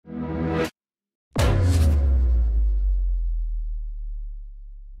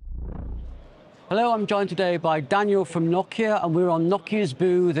Hello, I'm joined today by Daniel from Nokia, and we're on Nokia's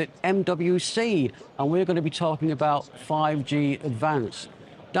booth at MWC, and we're going to be talking about 5G Advanced.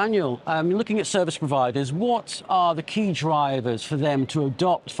 Daniel, looking at service providers, what are the key drivers for them to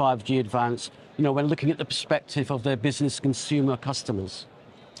adopt 5G Advanced, when looking at the perspective of their business consumer customers?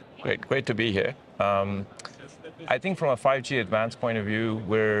 Great to be here. I think from a 5G Advanced point of view,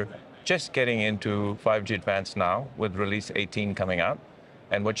 we're just getting into 5G Advanced now with release 18 coming out.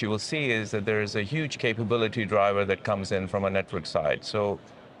 And what you will see is that there is a huge capability driver that comes in from a network side. So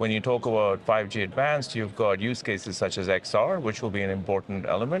when you talk about 5G Advanced, you've got use cases such as XR, which will be an important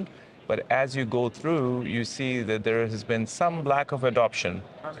element. But as you go through, you see that there has been some lack of adoption,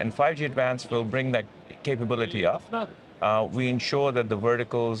 and 5G Advanced will bring that capability up. We ensure that the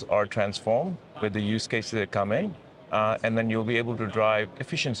verticals are transformed with the use cases that come in. And then you'll be able to drive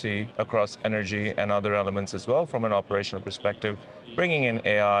efficiency across energy and other elements as well from an operational perspective, bringing in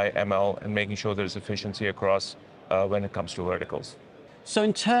AI, ML, and making sure there's efficiency across when it comes to verticals. So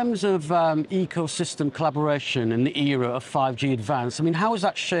in terms of ecosystem collaboration in the era of 5G Advanced, how is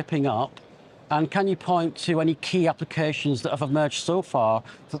that shaping up? And can you point to any key applications that have emerged so far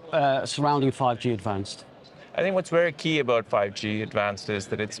surrounding 5G Advanced? I think what's very key about 5G Advanced is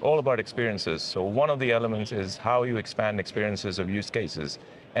that it's all about experiences. So one of the elements is how you expand experiences of use cases.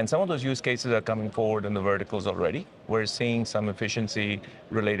 And some of those use cases are coming forward in the verticals already. We're seeing some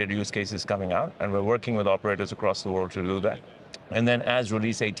efficiency-related use cases coming out, and we're working with operators across the world to do that. And then as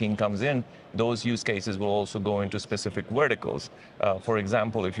release 18 comes in, those use cases will also go into specific verticals. For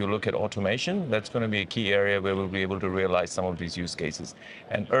example, if you look at automation, that's going to be a key area where we'll be able to realize some of these use cases.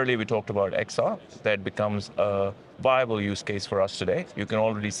 And earlier we talked about XR, that becomes a viable use case for us today. You can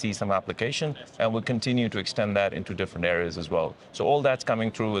already see some application, and we'll continue to extend that into different areas as well. So all that's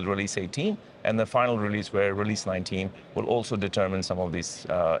coming through with release 18, and the final release where release 19 will also determine some of these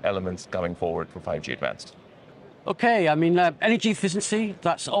elements coming forward for 5G Advanced. Okay, energy efficiency,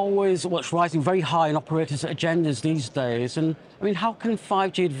 that's always what's rising very high in operators' agendas these days. And how can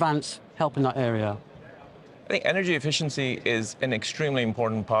 5G Advanced help in that area? I think energy efficiency is an extremely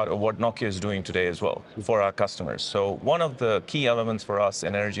important part of what Nokia is doing today as well for our customers. So one of the key elements for us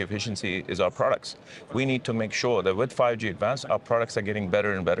in energy efficiency is our products. We need to make sure that with 5G Advanced, our products are getting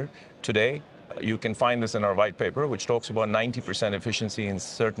better and better. Today, you can find this in our white paper, which talks about 90% efficiency in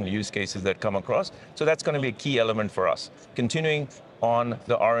certain use cases that come across. So that's going to be a key element for us. Continuing on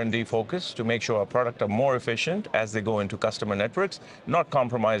the R&D focus to make sure our products are more efficient as they go into customer networks, not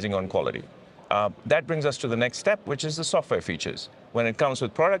compromising on quality. That brings us to the next step, which is the software features. When it comes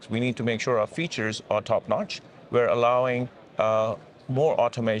with products, we need to make sure our features are top-notch. We're allowing more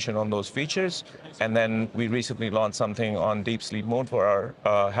automation on those features. And then we recently launched something on deep sleep mode for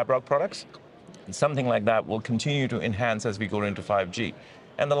our Habrok products. Something like that will continue to enhance as we go into 5G.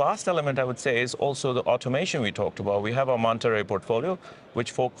 And the last element I would say is also the automation we talked about. We have our Monterey portfolio,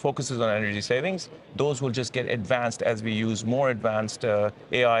 which focuses on energy savings. Those will just get advanced as we use more advanced AI,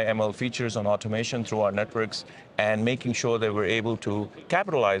 ML features on automation through our networks, and making sure that we're able to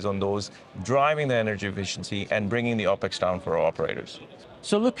capitalize on those, driving the energy efficiency and bringing the OpEx down for our operators.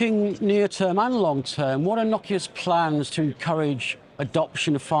 So looking near term and long term, what are Nokia's plans to encourage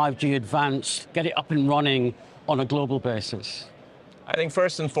adoption of 5G Advanced, get it up and running on a global basis? I think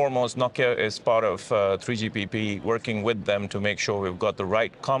first and foremost, Nokia is part of 3GPP, working with them to make sure we've got the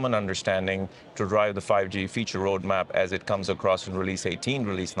right common understanding to drive the 5G feature roadmap as it comes across in release 18,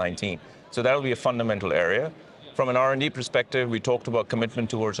 release 19. So that'll be a fundamental area. From an R&D perspective, we talked about commitment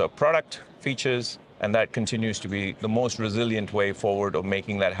towards our product features, and that continues to be the most resilient way forward of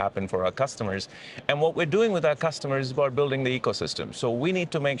making that happen for our customers. And what we're doing with our customers is about building the ecosystem. So we need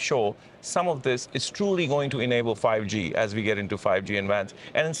to make sure some of this is truly going to enable 5G as we get into 5G Advanced,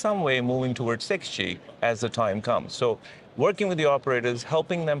 and in some way moving towards 6G as the time comes. So working with the operators,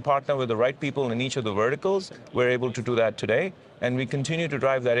 helping them partner with the right people in each of the verticals, we're able to do that today. And we continue to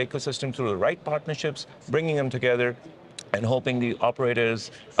drive that ecosystem through the right partnerships, bringing them together, and hoping the operators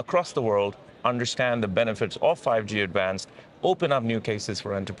across the world understand the benefits of 5G Advanced, open up new cases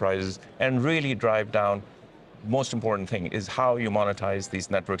for enterprises, and really drive down. Most important thing is how you monetize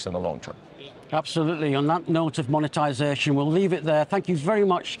these networks in the long term. Absolutely. On that note of monetization, we'll leave it there. Thank you very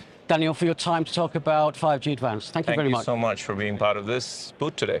much, Daniel, for your time to talk about 5G Advanced. Thank you very much. Thank you so much for being part of this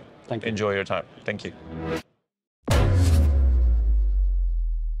booth today. Thank you. Enjoy your time. Thank you.